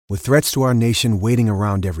With threats to our nation waiting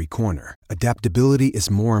around every corner, adaptability is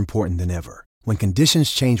more important than ever. When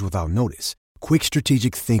conditions change without notice, quick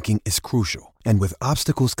strategic thinking is crucial. And with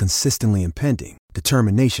obstacles consistently impending,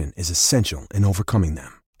 determination is essential in overcoming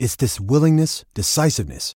them. It's this willingness,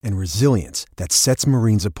 decisiveness, and resilience that sets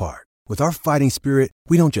Marines apart. With our fighting spirit,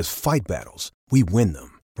 we don't just fight battles, we win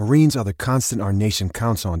them. Marines are the constant our nation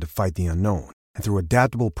counts on to fight the unknown. And through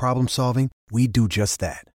adaptable problem solving, we do just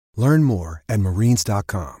that. Learn more at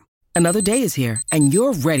marines.com. Another day is here, and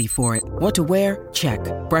you're ready for it. What to wear? Check.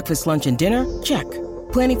 Breakfast, lunch, and dinner? Check.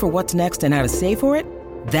 Planning for what's next and how to save for it?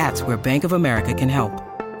 That's where Bank of America can help.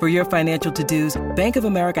 For your financial to-dos, Bank of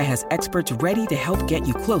America has experts ready to help get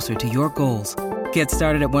you closer to your goals. Get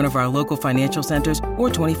started at one of our local financial centers or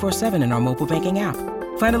 24/7 in our mobile banking app.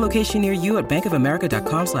 Find a location near you at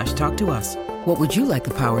bankofamerica.com/talktous. What would you like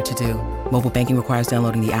the power to do? Mobile banking requires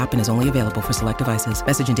downloading the app and is only available for select devices.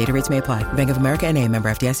 Message and data rates may apply. Bank of America N.A., member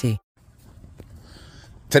FDIC.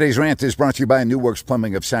 Today's rant is brought to you by New Works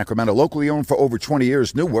Plumbing of Sacramento. Locally owned for over 20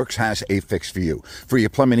 years, New Works has a fix for you. For your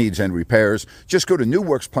plumbing needs and repairs, just go to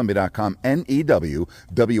newworksplumbing.com,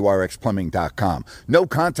 NEWWRXplumbing.com. No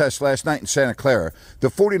contest last night in Santa Clara. The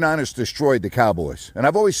 49ers destroyed the Cowboys. And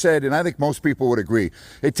I've always said, and I think most people would agree,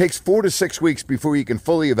 it takes 4 to 6 weeks before you can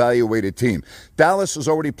fully evaluate a team. Dallas has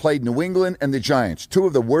already played New England and the Giants, two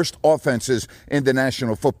of the worst offenses in the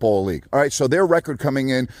National Football League. All right, so their record coming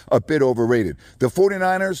in a bit overrated. The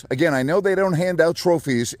 49ers, again, I know they don't hand out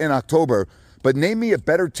trophies in October, but name me a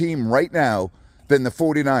better team right now than the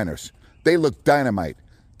 49ers. They look dynamite.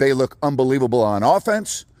 They look unbelievable on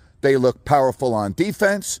offense. They look powerful on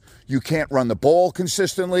defense. You can't run the ball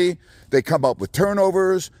consistently. They come up with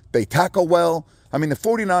turnovers. They tackle well. I mean, the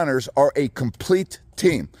 49ers are a complete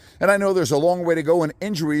team. And I know there's a long way to go, and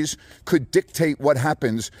injuries could dictate what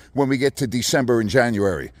happens when we get to December and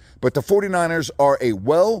January. But the 49ers are a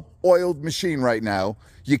well-oiled machine right now.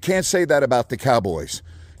 You can't say that about the Cowboys.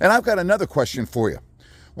 And I've got another question for you.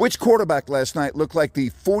 Which quarterback last night looked like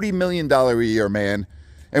the $40 million a year man,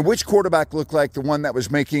 and which quarterback looked like the one that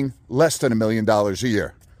was making less than $1 million a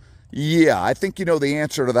year? Yeah, I think you know the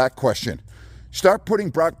answer to that question. Start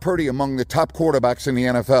putting Brock Purdy among the top quarterbacks in the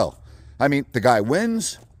NFL. I mean, the guy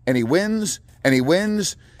wins, and he wins, and he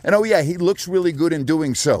wins, and oh yeah, he looks really good in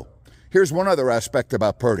doing so. Here's one other aspect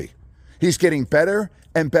about Purdy. He's getting better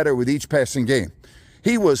and better with each passing game.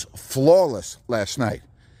 He was flawless last night.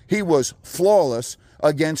 He was flawless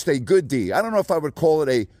against a good D. I don't know if I would call it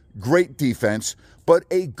a great defense, but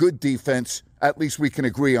a good defense. At least we can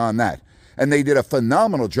agree on that. And they did a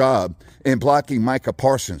phenomenal job in blocking Micah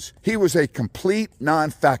Parsons. He was a complete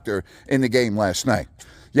non-factor in the game last night.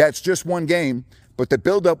 Yeah, it's just one game, but the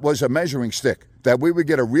buildup was a measuring stick that we would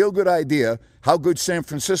get a real good idea how good San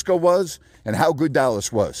Francisco was and how good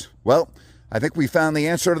Dallas was. Well, I think we found the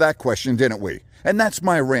answer to that question, didn't we? And that's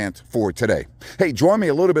my rant for today. Hey, join me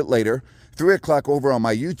a little bit later, 3 o'clock over on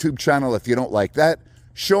my YouTube channel if you don't like that.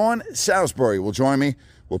 Sean Salisbury will join me.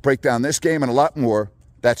 We'll break down this game and a lot more.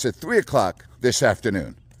 That's at 3 o'clock this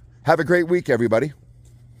afternoon. Have a great week, everybody.